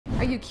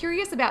Are you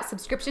curious about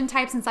subscription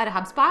types inside of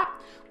HubSpot?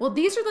 Well,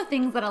 these are the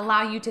things that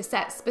allow you to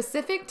set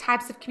specific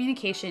types of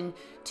communication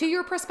to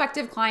your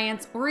prospective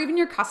clients or even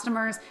your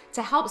customers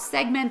to help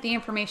segment the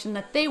information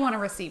that they want to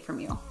receive from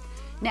you.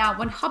 Now,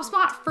 when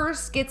HubSpot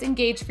first gets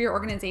engaged for your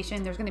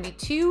organization, there's going to be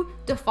two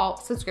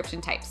default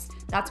subscription types.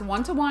 That's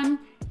one-to-one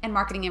and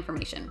marketing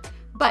information.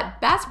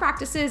 But best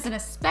practices, and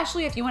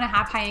especially if you want to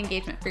have high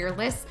engagement for your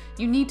lists,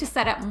 you need to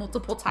set up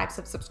multiple types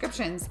of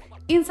subscriptions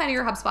inside of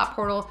your HubSpot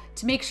portal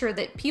to make sure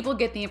that people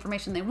get the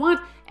information they want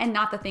and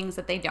not the things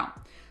that they don't.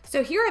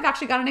 So here I've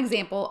actually got an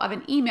example of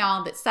an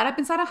email that's set up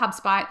inside of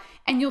HubSpot,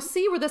 and you'll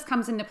see where this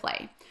comes into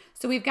play.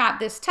 So we've got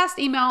this test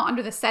email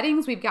under the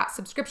settings, we've got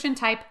subscription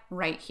type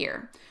right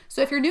here.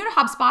 So if you're new to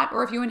HubSpot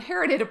or if you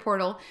inherited a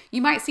portal,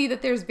 you might see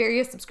that there's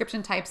various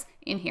subscription types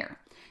in here.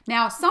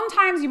 Now,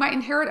 sometimes you might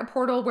inherit a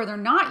portal where they're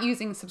not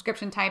using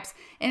subscription types,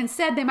 and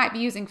instead they might be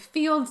using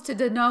fields to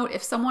denote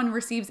if someone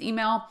receives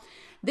email.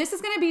 This is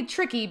going to be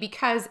tricky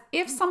because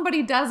if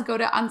somebody does go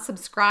to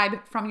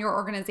unsubscribe from your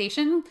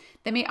organization,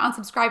 they may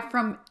unsubscribe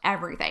from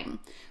everything.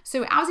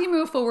 So as you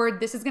move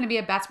forward, this is going to be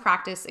a best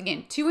practice,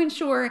 again, to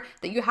ensure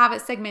that you have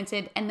it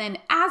segmented. And then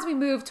as we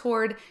move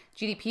toward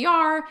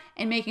GDPR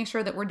and making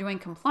sure that we're doing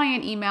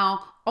compliant email,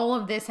 all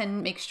of this,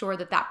 and make sure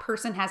that that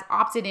person has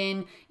opted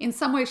in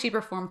some way, shape,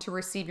 or form to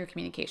receive your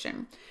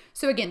communication.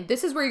 So again,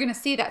 this is where you're going to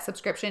see that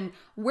subscription.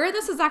 Where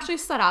this is actually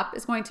set up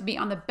is going to be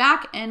on the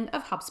back end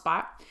of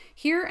HubSpot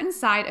here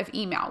inside of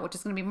email, which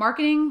is going to be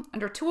marketing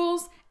under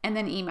tools and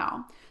then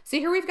email. So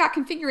here we've got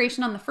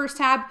configuration on the first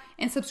tab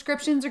and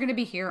subscriptions are going to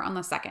be here on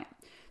the second.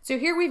 So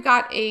here we've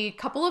got a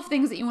couple of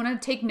things that you want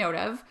to take note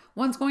of.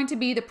 One's going to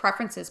be the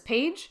preferences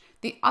page,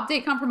 the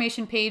update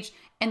confirmation page,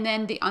 and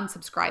then the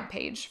unsubscribe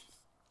page.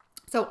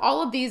 So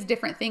all of these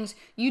different things,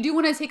 you do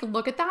want to take a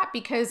look at that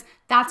because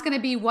that's going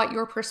to be what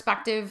your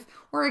perspective,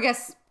 or I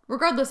guess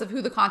regardless of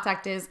who the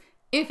contact is,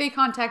 if a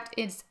contact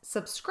is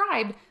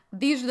subscribed,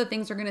 these are the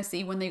things they're going to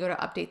see when they go to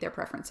update their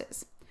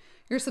preferences.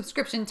 Your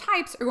subscription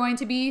types are going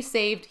to be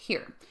saved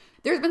here.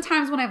 There's been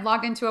times when I've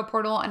logged into a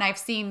portal and I've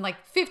seen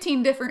like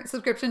 15 different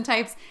subscription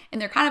types and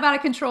they're kind of out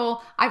of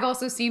control. I've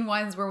also seen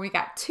ones where we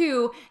got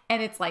two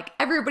and it's like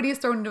everybody's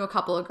thrown into a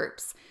couple of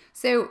groups.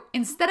 So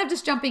instead of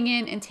just jumping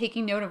in and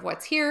taking note of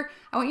what's here,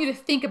 I want you to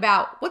think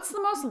about what's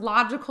the most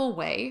logical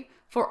way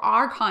for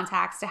our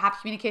contacts to have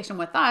communication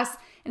with us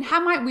and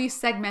how might we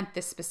segment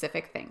this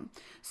specific thing.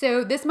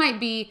 So this might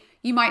be,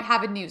 you might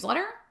have a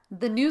newsletter.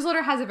 The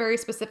newsletter has a very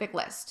specific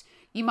list.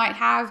 You might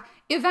have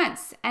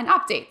events and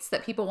updates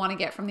that people want to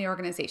get from the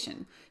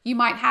organization. You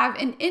might have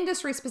an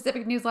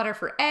industry-specific newsletter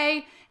for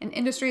A, an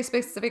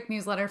industry-specific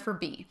newsletter for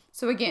B.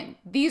 So again,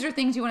 these are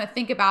things you want to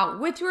think about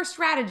with your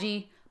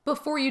strategy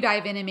before you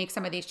dive in and make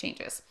some of these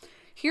changes.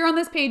 Here on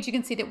this page, you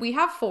can see that we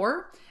have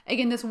 4.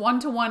 Again, this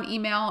one-to-one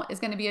email is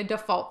going to be a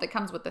default that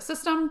comes with the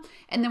system.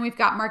 And then we've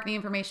got marketing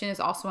information is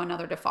also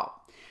another default.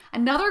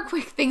 Another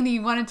quick thing that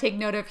you want to take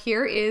note of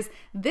here is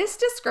this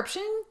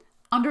description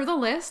under the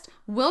list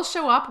will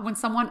show up when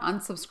someone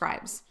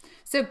unsubscribes.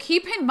 So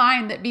keep in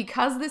mind that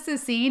because this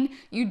is seen,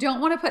 you don't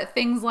want to put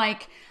things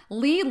like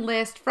lead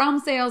list from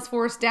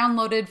Salesforce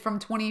downloaded from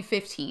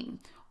 2015.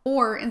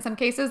 Or in some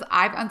cases,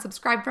 I've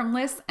unsubscribed from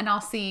lists and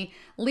I'll see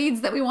leads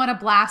that we want to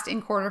blast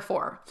in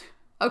Q4.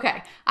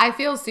 Okay, I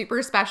feel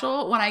super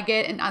special when I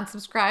get an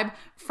unsubscribe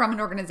from an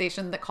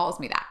organization that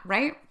calls me that,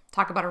 right?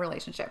 Talk about a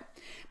relationship.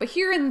 But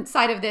here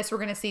inside of this, we're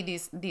going to see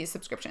these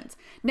subscriptions.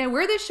 Now,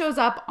 where this shows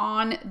up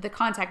on the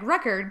contact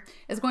record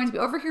is going to be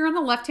over here on the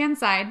left-hand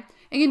side.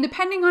 Again,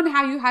 depending on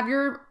how you have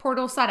your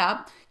portal set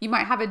up, you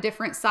might have a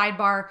different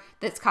sidebar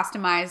that's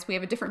customized. We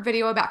have a different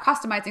video about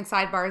customizing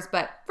sidebars,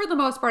 but for the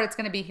most part, it's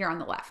going to be here on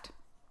the left.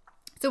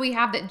 So we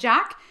have that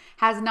Jack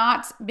has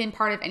not been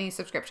part of any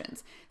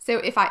subscriptions.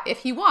 So if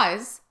he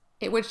was,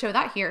 it would show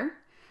that here.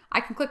 I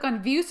can click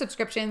on view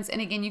subscriptions,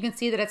 and again, you can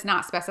see that it's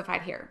not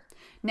specified here.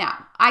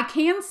 Now, I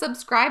can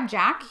subscribe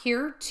Jack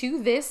here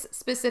to this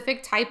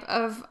specific type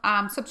of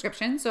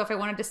subscription. So if I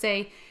wanted to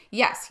say,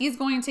 yes, he's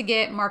going to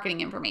get marketing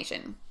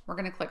information, we're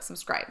going to click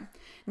subscribe.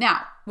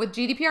 Now, with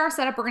GDPR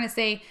setup, we're going to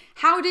say,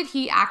 how did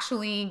he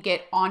actually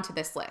get onto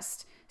this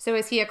list? So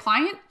is he a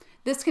client?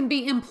 This can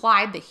be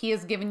implied that he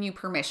has given you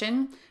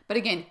permission. But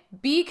again,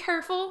 be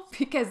careful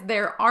because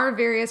there are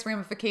various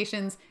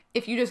ramifications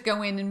if you just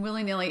go in and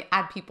willy-nilly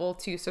add people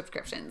to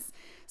subscriptions.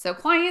 So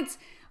clients,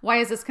 why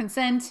is this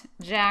consent?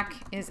 Jack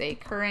is a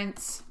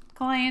current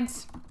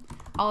client.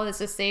 All of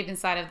this is saved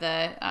inside of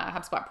the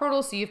HubSpot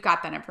portal, so you've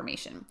got that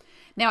information.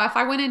 Now, if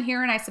I went in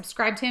here and I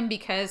subscribed him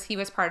because he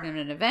was part of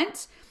an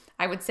event,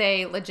 I would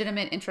say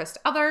legitimate interest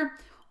other,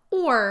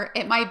 or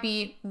it might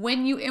be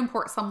when you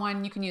import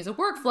someone, you can use a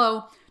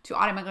workflow to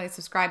automatically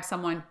subscribe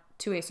someone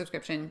to a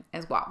subscription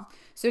as well.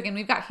 So again,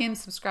 we've got him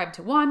subscribed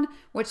to 1,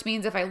 which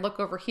means if I look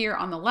over here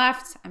on the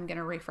left, I'm going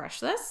to refresh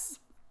this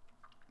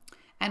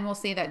and we'll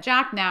see that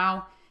Jack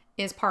now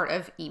is part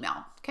of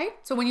email. Okay.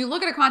 So when you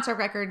look at a contact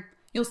record,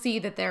 you'll see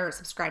that they're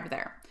subscribed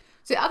there.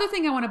 So the other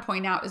thing I want to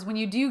point out is when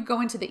you do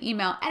go into the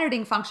email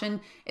editing function,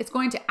 it's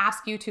going to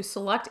ask you to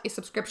select a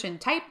subscription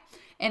type.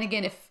 And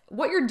again, if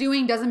what you're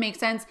doing doesn't make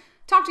sense,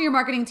 talk to your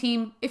marketing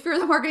team. If you're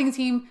the marketing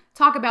team,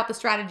 talk about the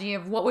strategy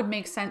of what would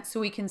make sense so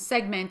we can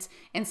segment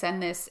and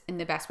send this in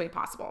the best way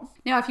possible.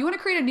 Now, if you want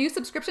to create a new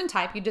subscription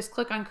type, you just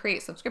click on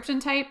create subscription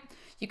type.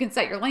 You can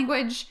set your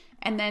language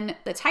and then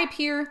the type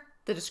here,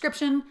 the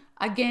description.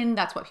 Again,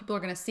 that's what people are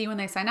going to see when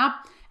they sign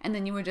up. And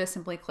then you would just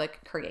simply click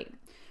create.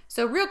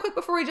 So real quick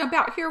before we jump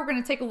out here, we're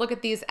going to take a look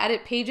at these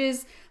edit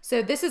pages.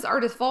 So this is our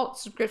default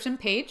subscription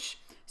page.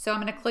 So I'm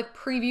going to click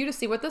preview to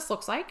see what this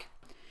looks like.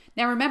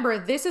 Now remember,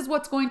 this is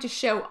what's going to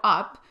show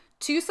up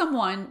to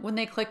someone when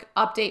they click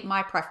update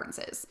my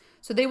preferences.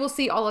 So they will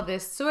see all of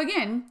this. So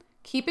again,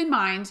 keep in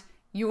mind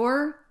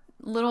your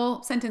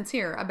little sentence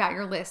here about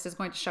your list is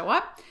going to show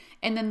up.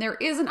 And then there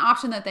is an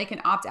option that they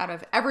can opt out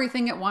of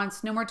everything at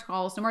once. No more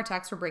calls, no more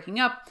texts, we're breaking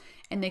up.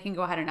 And they can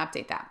go ahead and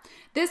update that.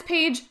 This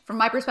page, from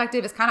my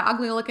perspective, is kind of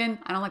ugly looking.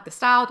 I don't like the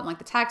style, don't like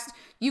the text.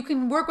 You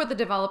can work with the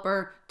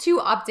developer to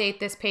update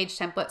this page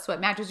template so it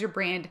matches your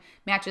brand,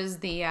 matches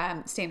the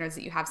standards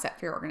that you have set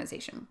for your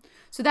organization.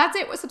 So that's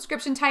it with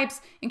subscription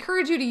types.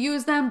 Encourage you to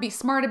use them, be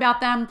smart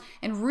about them,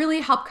 and really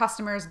help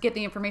customers get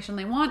the information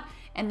they want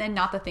and then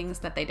not the things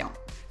that they don't.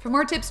 For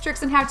more tips,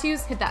 tricks, and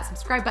how-tos, hit that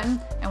subscribe button,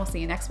 and we'll see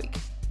you next week.